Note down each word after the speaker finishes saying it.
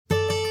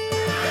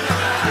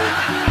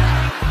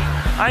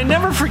I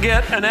never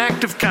forget an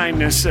act of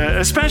kindness,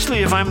 especially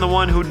if I'm the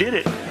one who did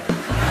it.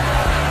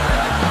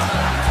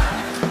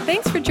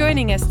 Thanks for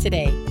joining us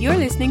today. You're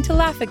listening to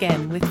Laugh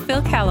Again with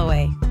Phil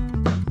Callaway.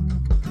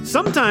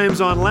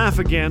 Sometimes on Laugh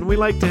Again, we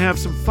like to have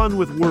some fun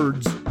with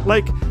words,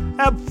 like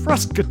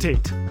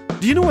obfuscate.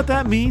 Do you know what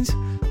that means?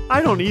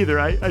 I don't either.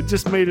 I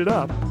just made it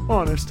up,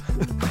 honest.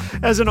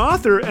 As an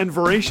author and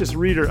voracious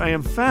reader, I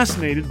am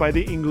fascinated by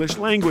the English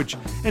language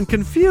and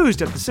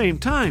confused at the same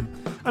time.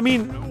 I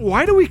mean,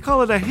 why do we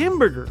call it a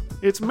hamburger?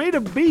 It's made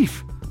of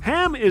beef.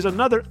 Ham is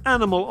another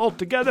animal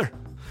altogether.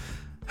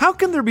 How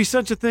can there be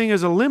such a thing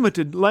as a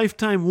limited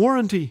lifetime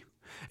warranty?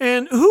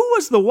 And who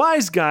was the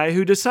wise guy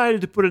who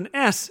decided to put an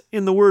S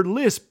in the word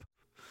lisp?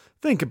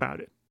 Think about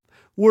it.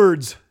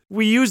 Words.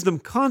 We use them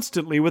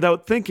constantly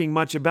without thinking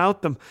much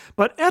about them,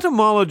 but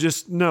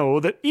etymologists know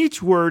that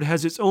each word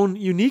has its own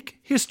unique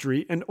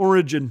history and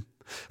origin.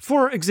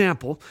 For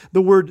example,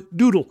 the word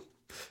doodle.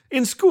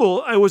 In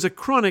school, I was a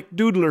chronic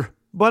doodler,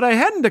 but I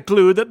hadn't a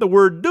clue that the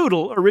word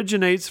doodle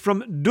originates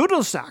from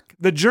Dudelsack,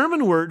 the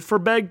German word for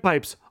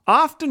bagpipes,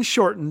 often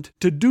shortened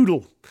to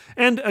doodle.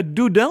 And a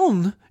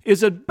dudeln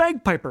is a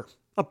bagpiper.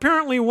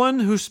 Apparently one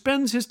who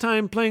spends his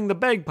time playing the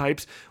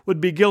bagpipes would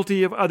be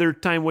guilty of other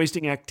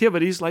time-wasting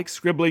activities like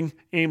scribbling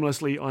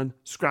aimlessly on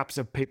scraps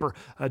of paper,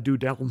 a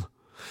dudeln.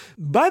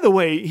 By the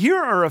way, here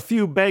are a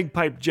few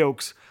bagpipe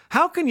jokes.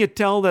 How can you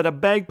tell that a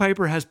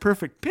bagpiper has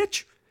perfect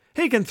pitch?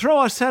 He can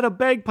throw a set of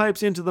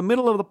bagpipes into the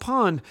middle of the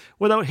pond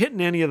without hitting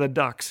any of the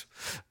ducks.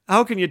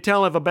 How can you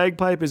tell if a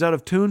bagpipe is out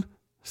of tune?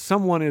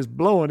 Someone is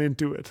blowing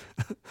into it.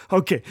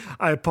 Okay,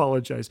 I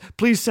apologize.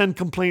 Please send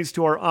complaints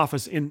to our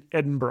office in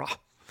Edinburgh.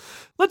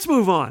 Let's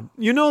move on.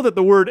 You know that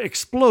the word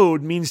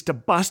explode means to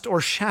bust or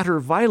shatter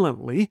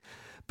violently,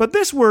 but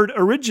this word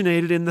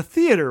originated in the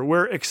theater,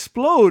 where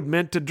explode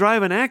meant to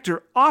drive an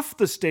actor off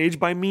the stage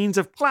by means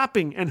of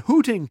clapping and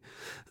hooting.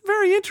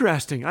 Very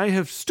interesting. I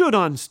have stood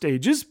on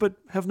stages, but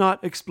have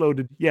not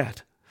exploded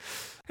yet.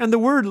 And the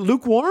word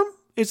lukewarm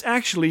is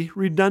actually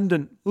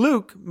redundant.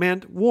 Luke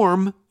meant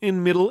warm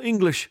in Middle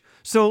English,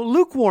 so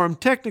lukewarm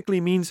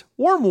technically means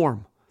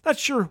warm. That's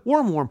sure,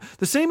 warm.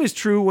 The same is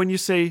true when you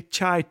say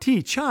chai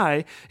tea.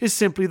 Chai is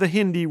simply the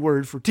Hindi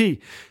word for tea.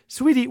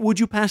 Sweetie,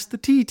 would you pass the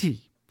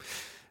tea?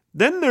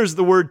 Then there's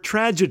the word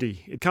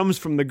tragedy. It comes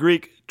from the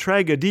Greek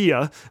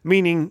tragedia,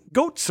 meaning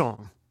goat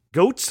song.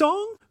 Goat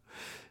song?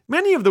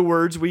 Many of the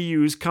words we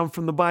use come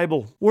from the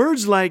Bible.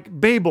 Words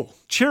like Babel,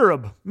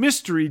 cherub,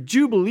 mystery,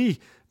 jubilee,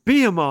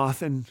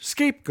 behemoth, and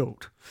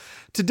scapegoat.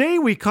 Today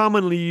we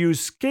commonly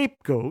use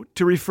scapegoat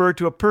to refer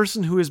to a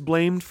person who is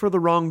blamed for the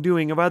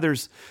wrongdoing of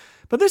others.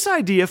 But this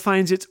idea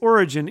finds its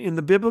origin in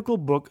the biblical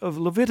book of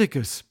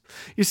Leviticus.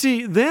 You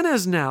see, then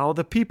as now,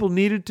 the people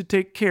needed to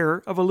take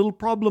care of a little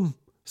problem: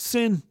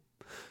 sin.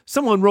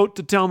 Someone wrote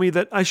to tell me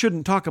that I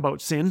shouldn't talk about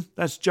sin.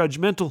 That's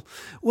judgmental.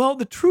 Well,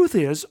 the truth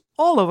is,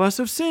 all of us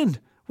have sinned.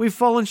 We've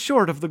fallen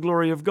short of the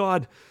glory of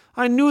God.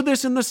 I knew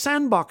this in the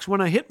sandbox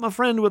when I hit my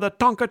friend with a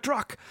Tonka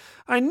truck.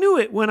 I knew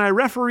it when I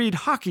refereed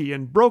hockey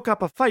and broke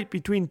up a fight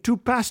between two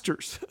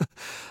pastors.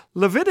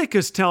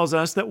 Leviticus tells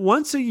us that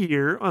once a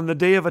year, on the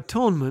Day of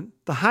Atonement,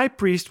 the high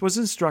priest was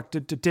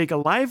instructed to take a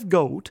live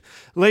goat,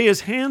 lay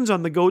his hands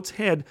on the goat's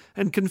head,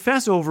 and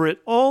confess over it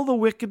all the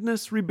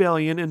wickedness,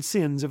 rebellion, and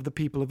sins of the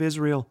people of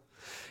Israel.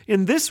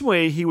 In this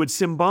way, he would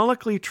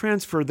symbolically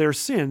transfer their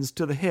sins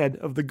to the head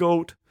of the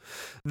goat.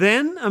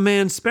 Then, a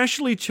man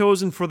specially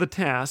chosen for the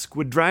task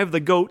would drive the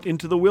goat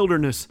into the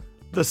wilderness,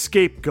 the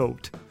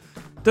scapegoat.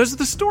 Does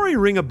the story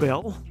ring a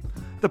bell?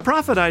 The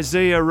prophet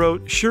Isaiah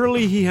wrote,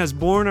 "Surely he has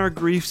borne our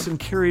griefs and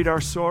carried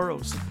our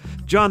sorrows."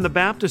 John the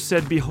Baptist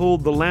said,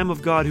 "Behold, the Lamb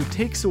of God who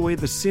takes away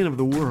the sin of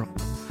the world."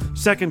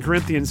 2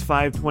 Corinthians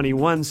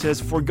 5:21 says,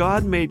 "For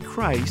God made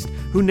Christ,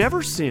 who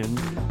never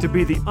sinned, to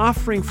be the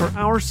offering for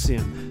our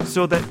sin,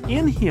 so that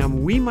in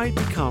him we might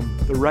become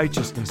the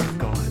righteousness of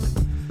God."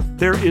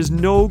 There is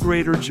no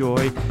greater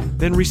joy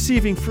than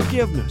receiving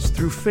forgiveness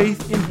through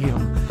faith in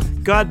him.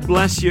 God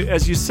bless you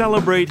as you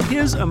celebrate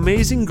his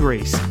amazing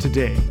grace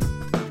today.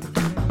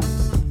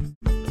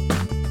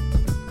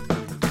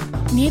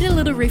 Need a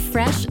little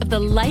refresh of the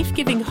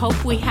life-giving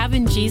hope we have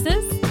in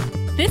Jesus?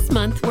 This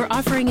month, we're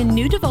offering a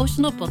new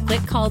devotional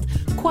booklet called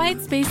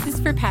Quiet Spaces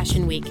for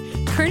Passion Week,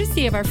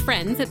 courtesy of our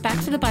friends at Back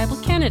to the Bible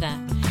Canada.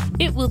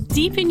 It will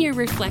deepen your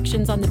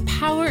reflections on the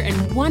power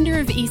and wonder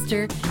of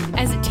Easter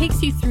as it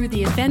takes you through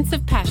the events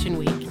of Passion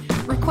Week.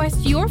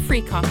 Request your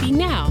free copy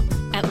now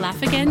at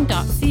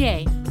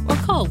laughagain.ca or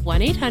call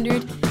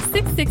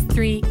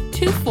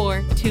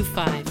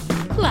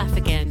 1-800-663-2425. Laugh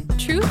Again,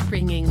 truth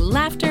bringing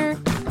laughter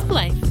to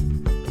life.